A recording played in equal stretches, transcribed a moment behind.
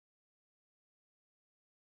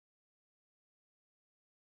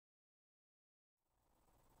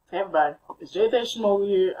Hey everybody, it's thehaitianmogul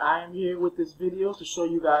here. I am here with this video to show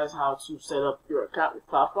you guys how to set up your account with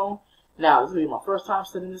CloudPhone. Now, this is going to be my first time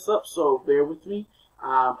setting this up, so bear with me.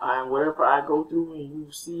 Whatever I go through and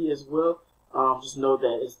you see as well, just know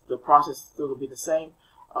that the process is still going to be the same.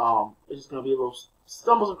 It's just going to be a little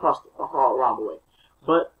stumbles around the way.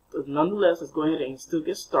 But nonetheless, let's go ahead and still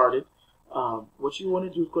get started. What you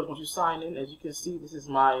want to do, of course, once you sign in, as you can see, this is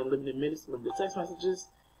my limited minutes, limited text messages,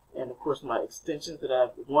 and of course my extensions that I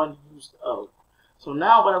have one used of. So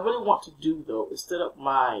now what I really want to do though is set up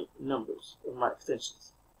my numbers or my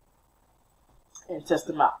extensions and test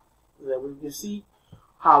them out so that we can see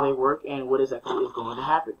how they work and what exactly is going to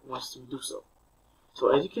happen once we do so.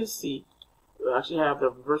 So as you can see, we actually have the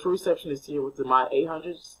virtual receptionist here with my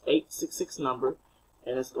 800-866 number,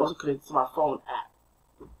 and it's also connected to my phone app.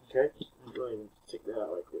 Okay, let me go ahead and check that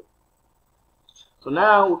out right quick. So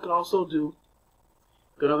now we can also do,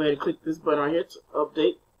 go ahead and click this button right here to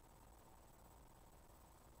update.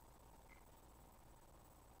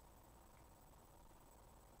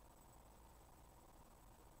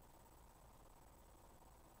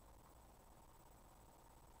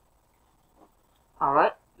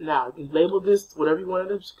 Alright, now you can label this whatever you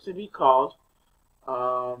want it to be called.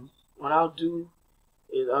 What I'll do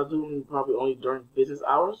is I'll do it probably only during business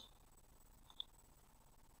hours,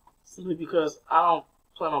 simply because I don't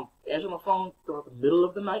plan on answering my phone throughout the middle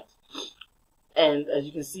of the night. And as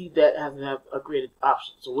you can see, that has to have a graded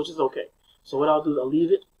option, so which is okay. So what I'll do is I'll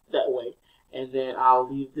leave it that way, and then I'll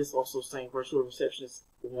leave this also saying virtual receptionist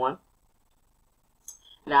 1.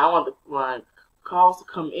 Now I want my calls to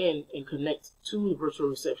come in and connect to the virtual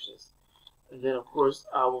receptionist, and then of course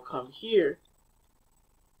I will come here,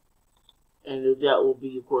 and that will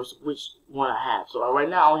be of course which one I have. So right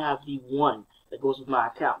now I only have the one that goes with my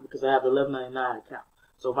account because I have the $11.99 account.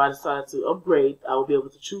 So if I decide to upgrade, I will be able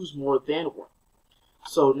to choose more than one.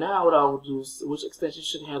 So now what I will do is which extension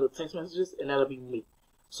should handle text messages, and that'll be me.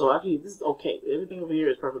 So actually this is okay. Everything over here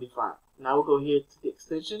is perfectly fine. Now we'll go here to the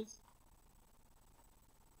extensions.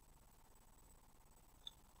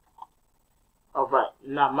 Alright,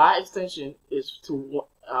 now my extension is to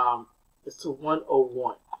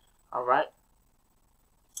 101. Alright.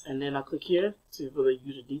 And then I click here for the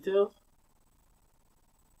user details.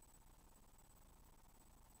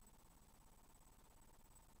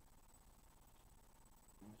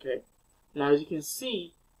 Okay. Now as you can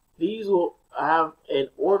see, these will have an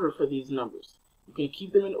order for these numbers. You can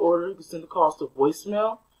keep them in order. You can send the calls to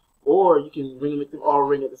voicemail, or you can make them all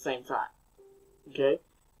ring at the same time. Okay.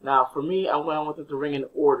 Now for me, I want them to ring in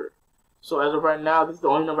order. So as of right now, this is the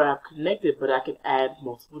only number I have connected, but I can add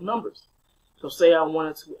multiple numbers. So say I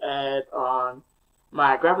wanted to add on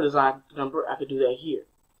my graphic design number, I could do that here.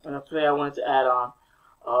 And if say I wanted to add on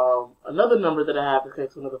another number that I have to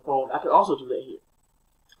connect to another phone, I can also do that here.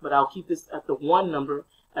 But I'll keep this at the one number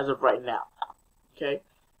as of right now. Okay.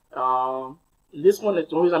 This one, the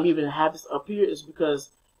only reason I'm even have this up here is because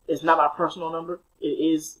it's not my personal number. It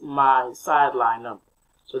is my sideline number.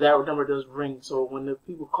 So that number does ring. So when the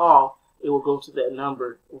people call, it will go to that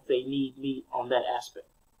number if they need me on that aspect.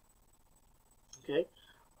 Okay.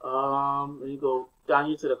 Then you go down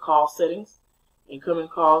here to the call settings. Incoming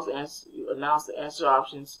calls, announce the answer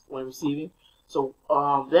options when receiving. So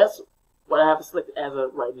that's what I have to select as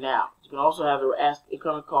of right now. You can also have it ask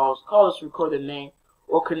incoming callers to record their name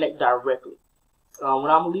or connect directly. What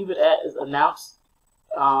I'm gonna leave it at is announce.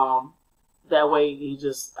 That way,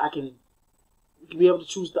 I can be able to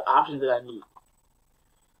choose the option that I need.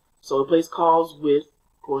 So it plays calls with,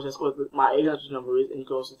 of course, that's what my 800 number is, and it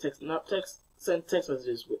goes to send text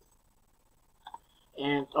messages with.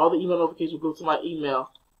 And all the email notifications will go to my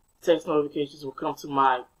email. Text notifications will come to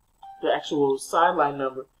the actual sideline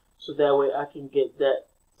number, so that way I can get that.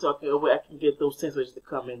 So I can get those text messages to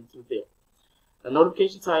come in through there. The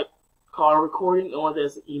notification type, call recording, or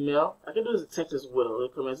there's an email. I can do this as a text as well. It'll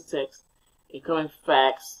come as a text, incoming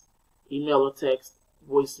fax, email or text,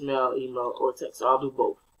 voicemail, email or text. So I'll do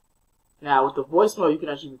both. Now with the voicemail, you can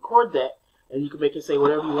actually record that, and you can make it say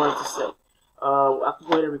whatever you want it to say. I can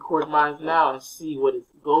go ahead and record mine now and see what it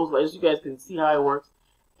goes like. As you guys can see how it works,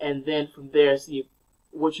 and then from there see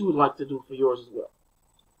what you would like to do for yours as well.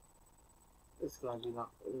 It's gonna be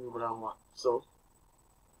what I want. So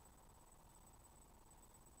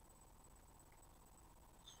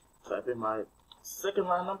type in my second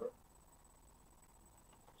line number.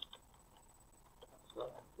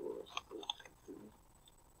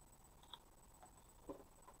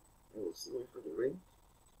 Let's wait for the ring.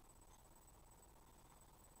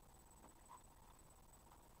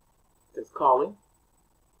 It's calling.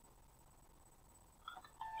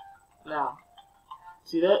 Now,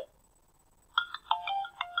 see that?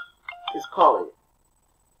 is calling.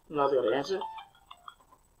 Now they're going to answer.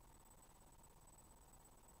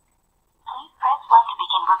 Please press 1 to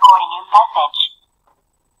begin recording your message.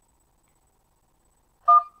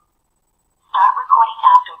 Start recording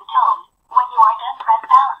after the tone. When you are done, press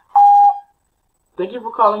pound. Thank you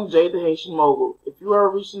for calling Jay the Haitian Mogul. If you are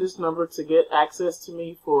reaching this number to get access to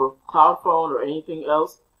me for CloudPhone or anything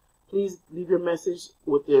else, please leave your message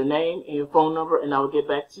with your name and your phone number, and I will get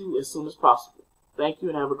back to you as soon as possible. Thank you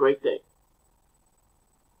and have a great day.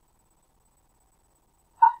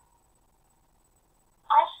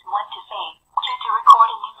 Press 1 to save, 2 to record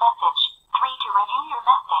a new message, 3 to review your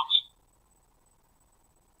message.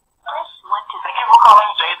 Press 1 to Thank you for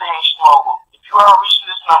calling Jay the Haitian Mogul. If you are reaching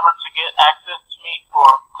this number to get access to me for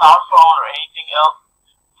CloudPhone or anything else,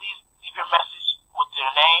 please leave your message with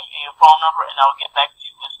your name and your phone number, and I will get back to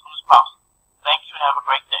you as soon as possible. Thank you and have a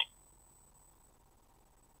great day.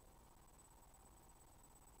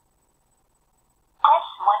 Press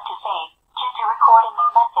 1 to save, 2 to record a new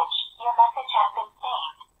message. Your message has been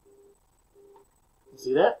saved. You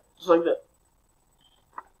see that? Just like that.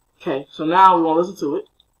 Okay, so now we want to listen to it.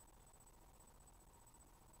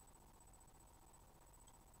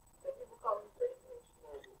 Thank you for calling Jay the Haitian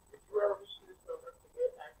Mogul. If you are reaching this number to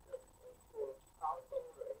get access to me for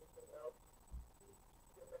CloudPhone or anything else, please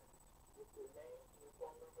leave your message with your name and your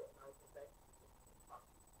phone number, and I will get back to you as soon as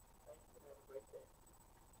possible. Thank you and have a great day.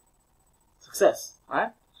 Success,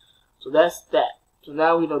 alright? So that's that. So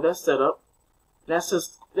now we know that's set up. That's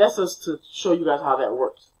just to show you guys how that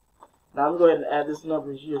works. Now I'm going to go ahead and add this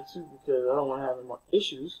number here too, because I don't want to have any more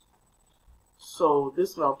issues. So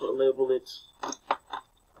this one I'll label it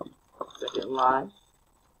second line.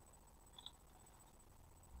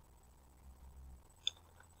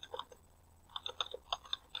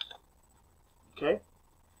 Okay.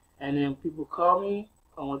 And then people call me,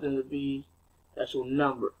 I want them to be the actual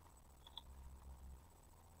number.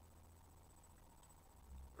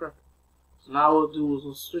 So now what we'll do is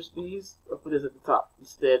we'll switch these or put this at the top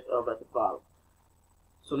instead of at the bottom.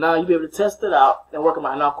 So now you'll be able to test it out and work them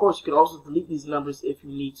out. Now, of course, you can also delete these numbers if you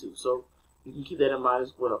need to. So you can keep that in mind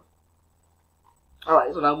as well.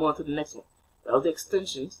 Alright, so now I'm going to the next one. That was the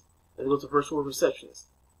extensions. Let's go to virtual receptionist.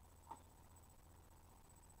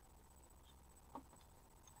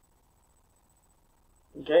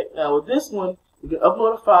 Okay, now with this one, you can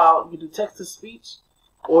upload a file, you can do text to speech,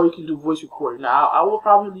 or you can do voice recording. Now, I will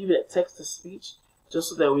probably leave it at text to speech, just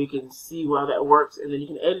so that we can see how that works, and then you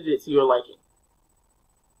can edit it to your liking.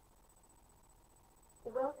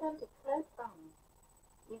 Welcome to CloudPhone.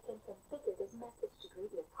 You can configure this message to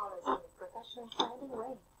greet your callers in a professional sounding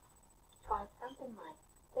way. Try something like,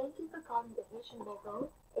 "Thank you for calling the Haitian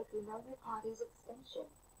Mogul. If you know your party's extension,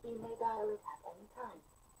 you may dial it at any time.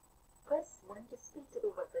 Press 1 to speak to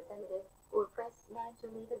the representative, or press 9 to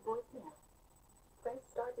leave a voicemail. Press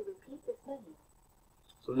start to repeat this menu."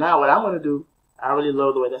 So now what I'm going to do, I really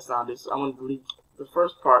love the way that sounded, so I'm going to delete the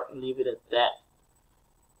first part and leave it at that.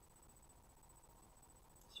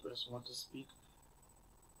 Press 1 to speak.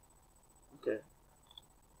 Okay.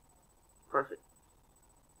 Perfect.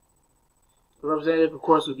 The representative, of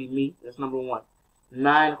course, would be me. That's number 1.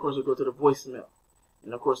 9, of course, will go to the voicemail.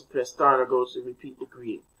 And, of course, press start or go to repeat the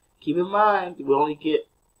greeting. Keep in mind, we only get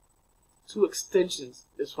 2 extensions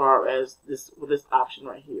as far as this with this option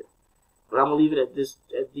right here. But I'm gonna leave it at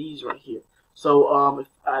these right here. So if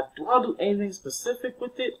I do want to do anything specific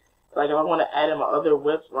with it, like if I want to add in my other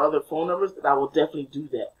phone numbers, then I will definitely do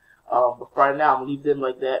that. But for right now, I'm gonna leave them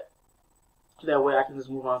like that. That way I can just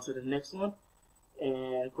move on to the next one.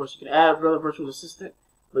 And of course you can add another virtual assistant,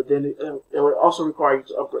 but then it would also require you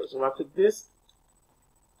to upgrade. So when I click this,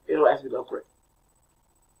 it'll ask me to upgrade.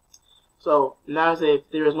 So now I say if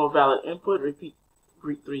there is no valid input,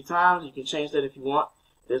 greet 3 times. You can change that if you want.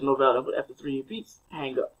 If there's no valid input after 3 repeats,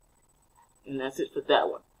 hang up. And that's it for that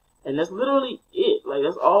one. And that's literally it. Like,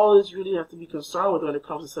 that's all that you really have to be concerned with when it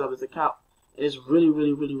comes to set up this account. And it's really,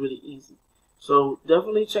 really, really, really easy. So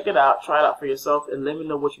definitely check it out, try it out for yourself, and let me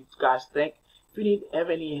know what you guys think. If you need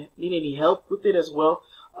any help with it as well,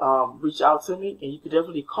 reach out to me, and you can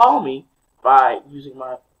definitely call me by using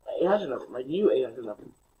my 800 number, my new 800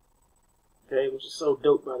 number. Okay, which is so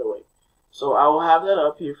dope, by the way. So I will have that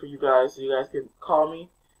up here for you guys, so you guys can call me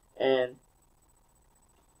and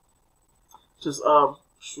just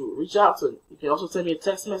reach out to me. You can also send me a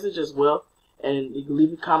text message as well, and you can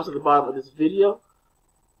leave me comments at the bottom of this video.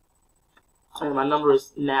 And my number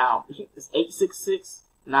is now. It's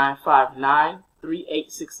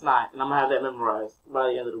 866-959-3869, and I'm gonna have that memorized by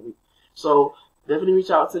the end of the week. So definitely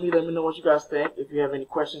reach out to me. Let me know what you guys think. If you have any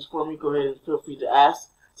questions for me, go ahead and feel free to ask.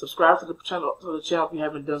 Subscribe to the channel if you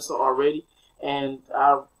haven't done so already, and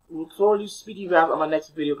I'll look forward to speaking to you guys on my next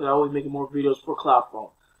video because I will be making more videos for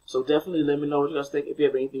CloudPhone. So definitely let me know what you guys think. If you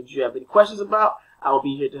have anything that you have any questions about, I will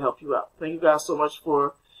be here to help you out. Thank you guys so much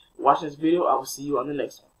for watching this video. I will see you on the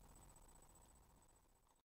next one.